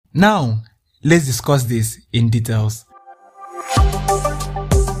Now, let's discuss this in details.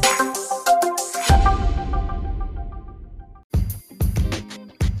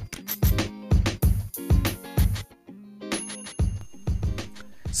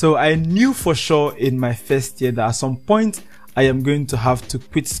 So I knew for sure in my first year that at some point I am going to have to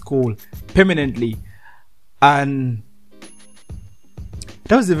quit school permanently. And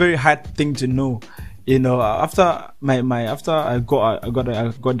that was a very hard thing to know. After after I got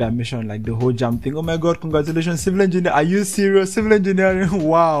the admission, like the whole jam thing. Oh my God, congratulations, civil engineer. Are you serious? Civil engineering?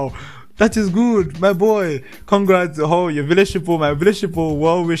 Wow. That is good, my boy. Congrats. Oh, your village people, my village people,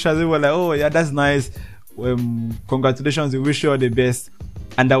 well wishers. They were like, oh yeah, that's nice. Congratulations. We wish you all the best.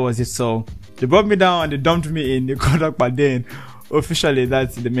 And that was it. So they brought me down and they dumped me in the Kodak Baden. Officially,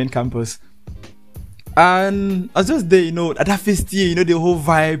 that's the main campus. And I was just there, at that first year, the whole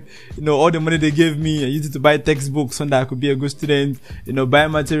vibe, all the money they gave me, I used it to buy textbooks so that I could be a good student, buy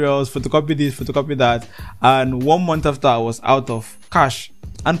materials, photocopy this, photocopy that. And 1 month after, I was out of cash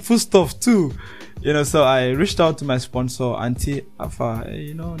and food stuff too. So I reached out to my sponsor, Auntie Afa,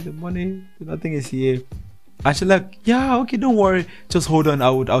 the money, nothing is here. And she's like, yeah, okay, don't worry. Just hold on.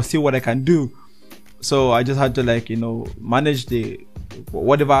 I'll see what I can do. So I just had to manage the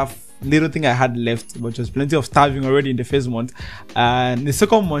whatever little thing I had left, which was plenty of starving already in the first month. And the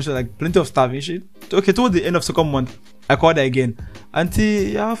second month, she was like, plenty of starving. Towards the end of second month, I called her again.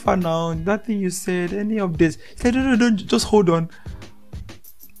 Auntie, yeah, for now, that thing you said, any updates? She said, no, don't, just hold on.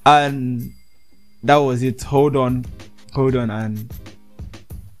 And that was it. Hold on.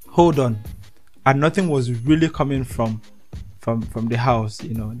 And nothing was really coming from the house.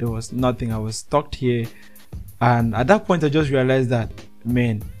 There was nothing. I was stuck here. And at that point, I just realized that,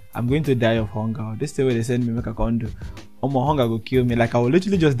 man, I'm going to die of hunger. This is the way they send me, make a condo. My hunger will kill me. Like, I will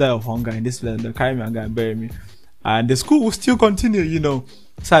literally just die of hunger in this place. They'll carry me and go and bury me. And the school will still continue,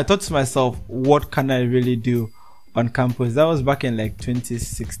 So I thought to myself, what can I really do on campus? That was back in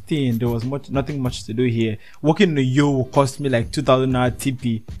 2016. There was nothing much to do here. Working in the U will cost me 2,000 naira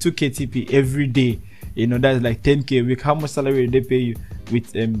TP, 2K TP every day. That's 10K a week. How much salary did they pay you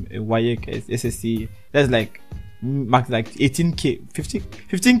with WAEC, SSC? That's max 18K,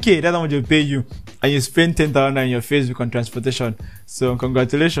 15K. That's how much they pay you, and you spend 10,000 on your Facebook on transportation. So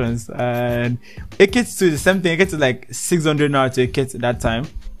congratulations. And it gets to the same thing. It gets to 600 naira to a kit at that time.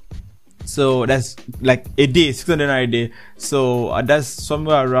 So that's a day, 600 naira a day. So that's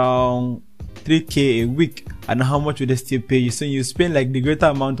somewhere around 3K a week. And how much would they still pay you? So you spend the greater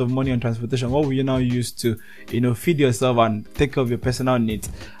amount of money on transportation. What will you now use to feed yourself and take care of your personal needs?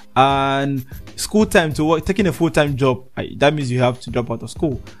 And school time to work, taking a full-time job, that means you have to drop out of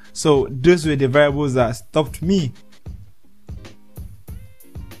school. So those were the variables that stopped me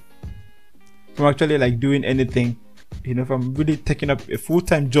from actually doing anything, from really taking up a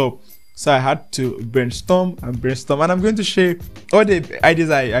full-time job. So I had to brainstorm, and I'm going to share all the ideas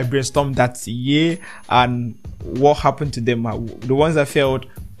I brainstormed that year and what happened to them, the ones that failed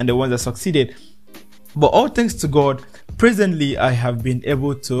and the ones that succeeded. But all thanks to God, presently I have been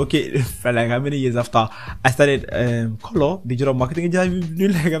able to, for how many years after I started Color digital marketing, I've been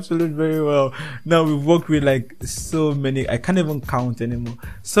doing absolutely very well. Now we've worked with so many, I can't even count anymore.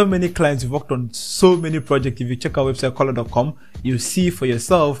 So many clients, we've worked on so many projects. If you check our website color.com, you see for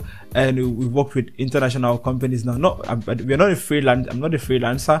yourself. And we've worked with international companies now. We're not a freelance. I'm not a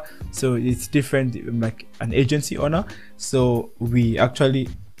freelancer, so it's different. I'm like an agency owner. So we actually.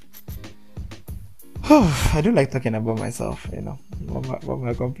 I don't like talking about myself, about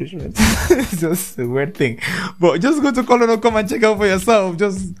my accomplishments. It's just a weird thing. But just go to color.com and check out for yourself.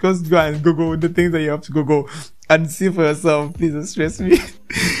 Just go and Google the things that you have to Google and see for yourself. Please don't stress me.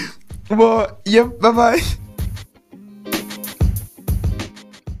 But, yep, bye-bye.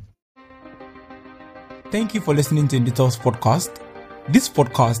 Thank you for listening to Inditel's podcast. This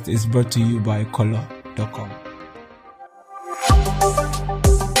podcast is brought to you by color.com.